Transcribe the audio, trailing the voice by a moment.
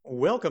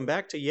Welcome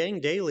back to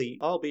Yang Daily.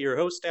 I'll be your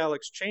host,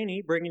 Alex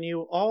Cheney, bringing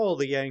you all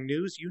the Yang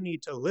news you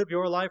need to live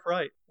your life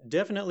right.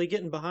 Definitely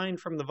getting behind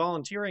from the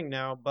volunteering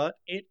now, but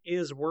it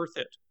is worth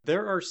it.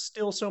 There are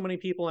still so many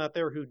people out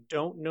there who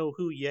don't know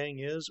who Yang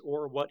is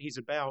or what he's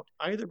about,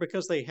 either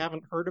because they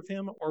haven't heard of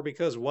him or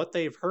because what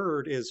they've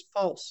heard is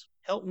false.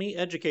 Help me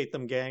educate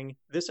them, gang.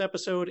 This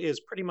episode is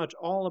pretty much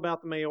all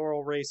about the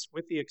mayoral race,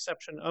 with the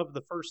exception of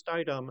the first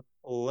item.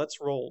 Let's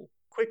roll.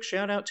 Quick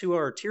shout out to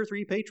our Tier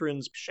 3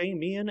 patrons, Shay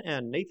Meehan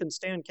and Nathan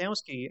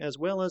Stankowski, as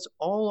well as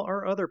all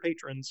our other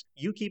patrons.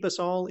 You keep us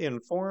all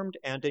informed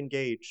and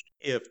engaged.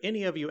 If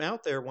any of you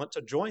out there want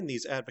to join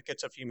these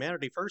advocates of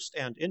humanity first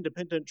and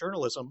independent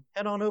journalism,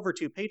 head on over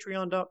to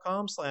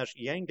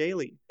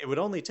patreon.com/yangdaily. It would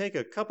only take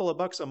a couple of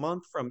bucks a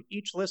month from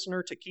each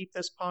listener to keep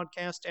this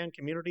podcast and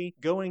community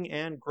going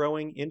and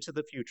growing into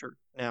the future.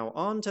 Now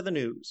on to the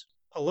news.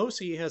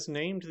 Pelosi has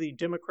named the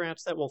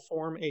Democrats that will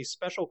form a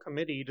special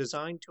committee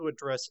designed to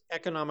address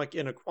economic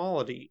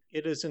inequality.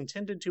 It is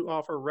intended to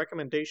offer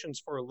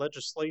recommendations for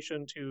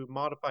legislation to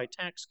modify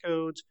tax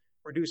codes,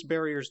 reduce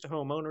barriers to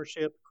home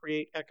ownership,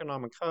 create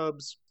economic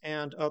hubs,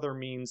 and other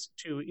means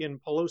to, in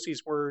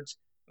Pelosi's words,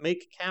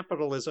 make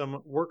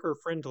capitalism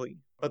worker-friendly.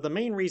 But the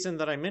main reason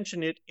that I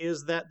mention it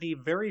is that the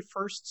very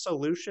first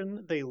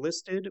solution they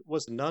listed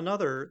was none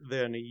other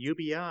than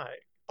UBI.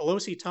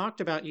 Pelosi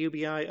talked about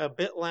UBI a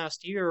bit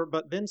last year,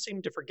 but then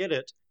seemed to forget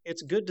it.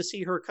 It's good to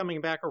see her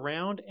coming back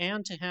around,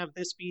 and to have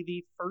this be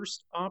the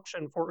first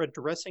option for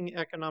addressing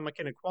economic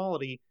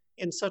inequality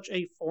in such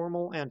a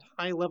formal and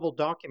high-level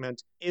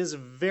document is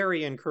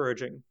very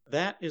encouraging.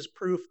 That is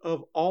proof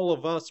of all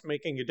of us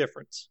making a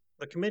difference.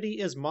 The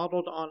committee is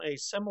modeled on a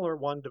similar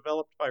one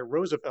developed by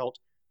Roosevelt.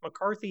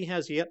 McCarthy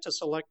has yet to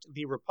select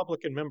the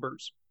Republican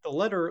members. The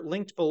letter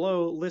linked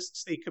below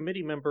lists the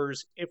committee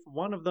members. If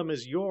one of them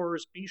is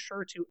yours, be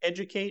sure to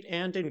educate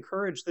and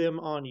encourage them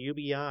on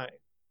UBI.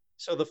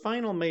 So the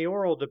final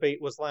mayoral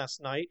debate was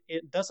last night.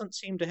 It doesn't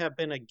seem to have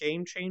been a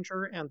game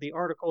changer, and the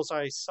articles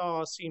I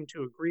saw seem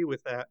to agree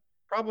with that.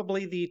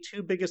 Probably the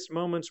two biggest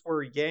moments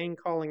were Yang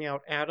calling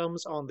out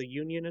Adams on the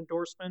union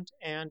endorsement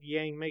and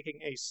Yang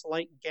making a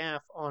slight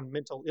gaffe on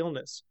mental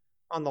illness.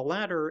 On the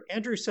latter,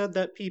 Andrew said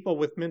that people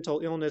with mental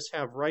illness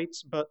have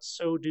rights, but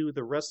so do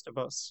the rest of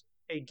us.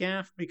 A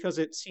gaffe because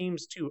it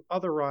seems to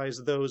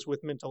otherize those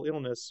with mental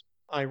illness.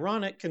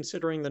 Ironic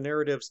considering the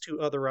narratives to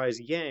otherize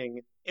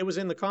Yang. It was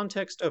in the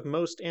context of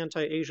most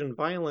anti-Asian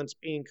violence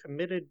being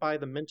committed by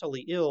the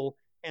mentally ill,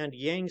 and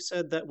Yang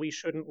said that we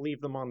shouldn't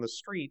leave them on the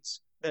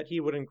streets, that he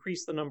would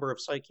increase the number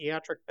of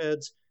psychiatric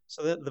beds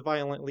so that the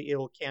violently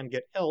ill can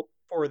get help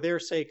for their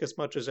sake as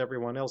much as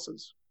everyone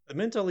else's. The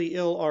mentally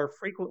ill are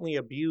frequently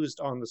abused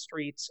on the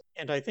streets,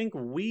 and I think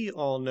we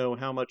all know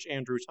how much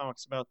Andrew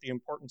talks about the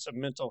importance of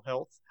mental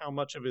health, how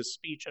much of his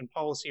speech and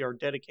policy are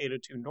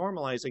dedicated to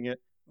normalizing it,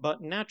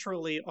 but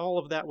naturally all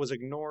of that was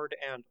ignored,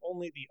 and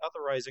only the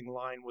otherizing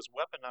line was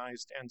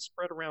weaponized and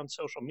spread around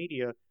social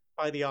media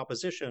by the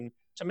opposition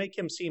to make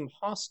him seem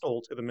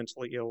hostile to the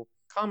mentally ill.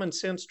 Common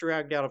sense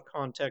dragged out of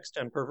context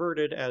and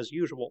perverted as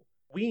usual.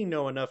 We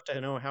know enough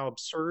to know how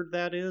absurd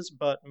that is,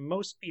 but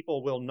most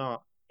people will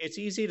not. It's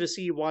easy to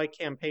see why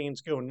campaigns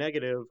go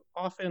negative.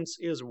 Offense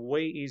is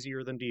way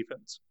easier than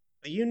defense.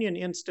 The union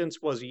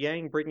instance was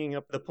Yang bringing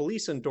up the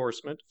police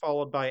endorsement,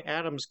 followed by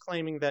Adams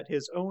claiming that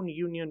his own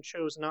union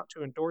chose not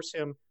to endorse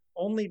him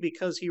only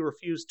because he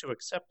refused to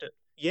accept it.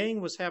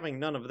 Yang was having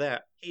none of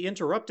that. He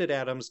interrupted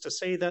Adams to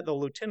say that the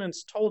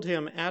lieutenants told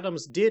him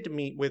Adams did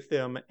meet with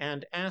them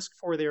and ask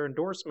for their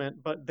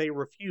endorsement, but they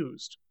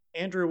refused.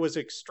 Andrew was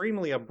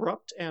extremely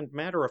abrupt and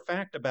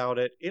matter-of-fact about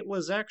it. It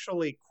was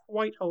actually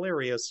quite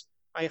hilarious.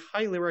 I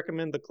highly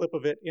recommend the clip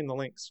of it in the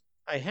links.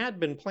 I had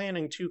been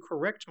planning to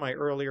correct my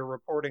earlier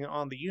reporting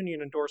on the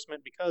union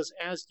endorsement because,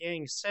 as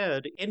Yang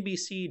said,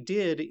 NBC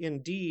did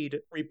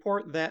indeed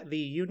report that the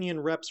union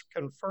reps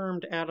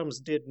confirmed Adams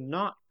did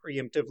not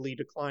preemptively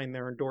decline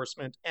their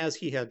endorsement, as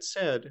he had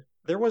said.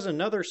 There was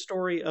another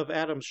story of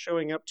Adams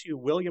showing up to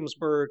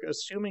Williamsburg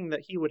assuming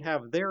that he would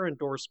have their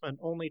endorsement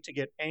only to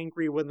get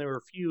angry when they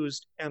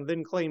refused and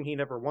then claim he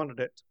never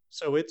wanted it.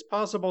 So it's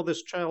possible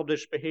this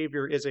childish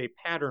behavior is a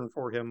pattern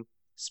for him.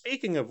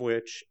 Speaking of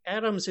which,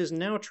 Adams is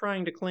now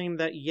trying to claim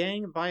that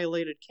Yang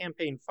violated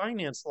campaign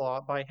finance law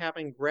by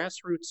having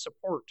grassroots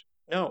support.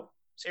 No,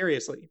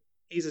 seriously.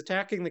 He's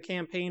attacking the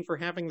campaign for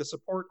having the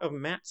support of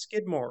Matt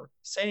Skidmore,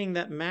 saying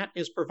that Matt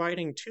is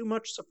providing too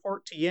much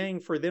support to Yang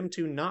for them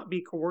to not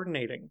be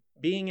coordinating.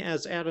 Being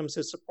as Adams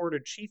is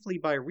supported chiefly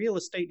by real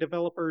estate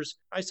developers,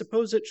 I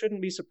suppose it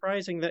shouldn't be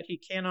surprising that he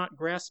cannot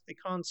grasp the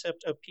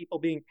concept of people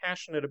being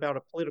passionate about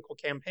a political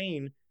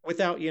campaign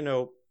without,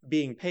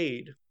 being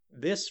paid.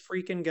 This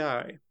freaking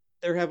guy.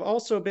 There have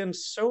also been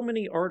so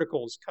many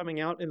articles coming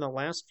out in the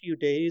last few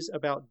days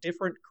about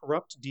different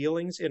corrupt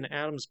dealings in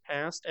Adams'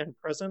 past and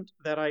present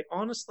that I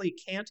honestly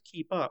can't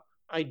keep up.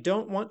 I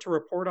don't want to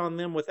report on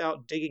them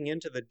without digging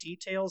into the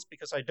details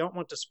because I don't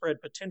want to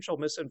spread potential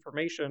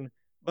misinformation,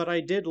 but I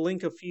did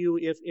link a few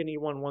if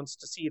anyone wants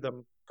to see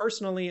them.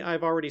 Personally,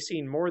 I've already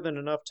seen more than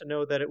enough to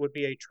know that it would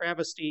be a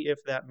travesty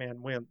if that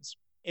man wins.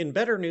 In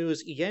better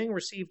news, Yang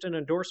received an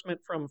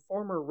endorsement from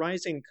former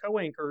Rising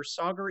co-anchor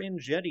Sagar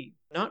Enjeti.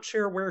 Not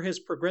sure where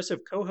his progressive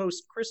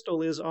co-host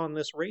Crystal is on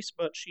this race,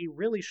 but she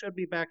really should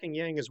be backing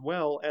Yang as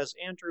well, as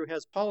Andrew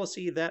has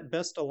policy that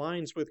best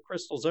aligns with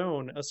Crystal's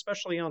own,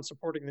 especially on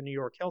supporting the New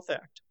York Health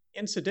Act.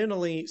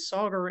 Incidentally,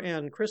 Sagar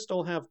and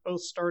Crystal have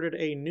both started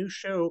a new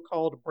show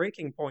called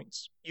Breaking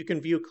Points. You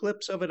can view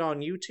clips of it on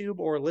YouTube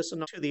or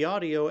listen to the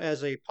audio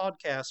as a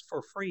podcast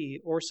for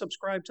free or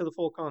subscribe to the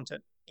full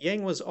content.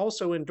 Yang was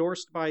also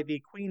endorsed by the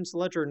Queen's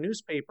Ledger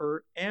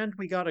newspaper, and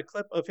we got a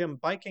clip of him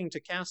biking to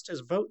cast his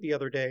vote the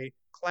other day.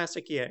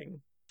 Classic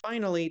Yang.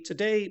 Finally,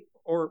 today,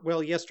 or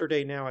well,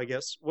 yesterday now, I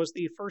guess, was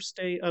the first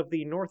day of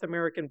the North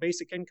American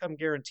Basic Income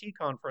Guarantee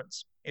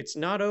Conference. It's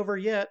not over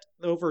yet,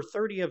 over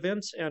 30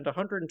 events and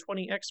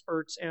 120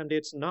 experts, and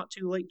it's not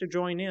too late to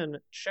join in.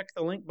 Check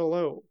the link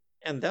below.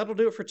 And that'll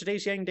do it for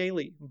today's Yang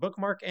Daily.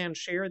 Bookmark and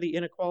share the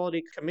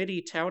Inequality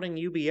Committee touting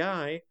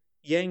UBI,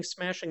 Yang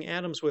smashing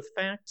Adams with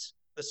facts,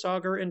 the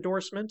Sagar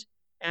endorsement,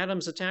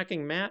 Adams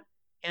attacking Matt,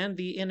 and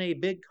the In a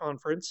Big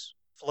conference.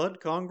 Flood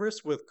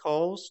Congress with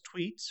calls,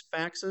 tweets,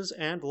 faxes,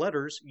 and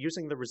letters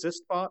using the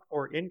ResistBot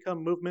or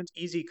Income Movement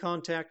Easy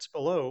Contacts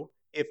below.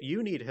 If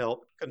you need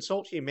help,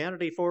 consult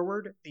Humanity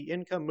Forward, the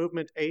Income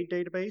Movement Aid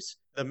Database,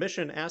 the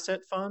Mission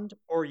Asset Fund,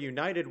 or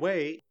United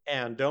Way,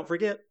 and don't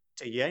forget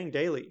to Yang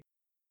Daily.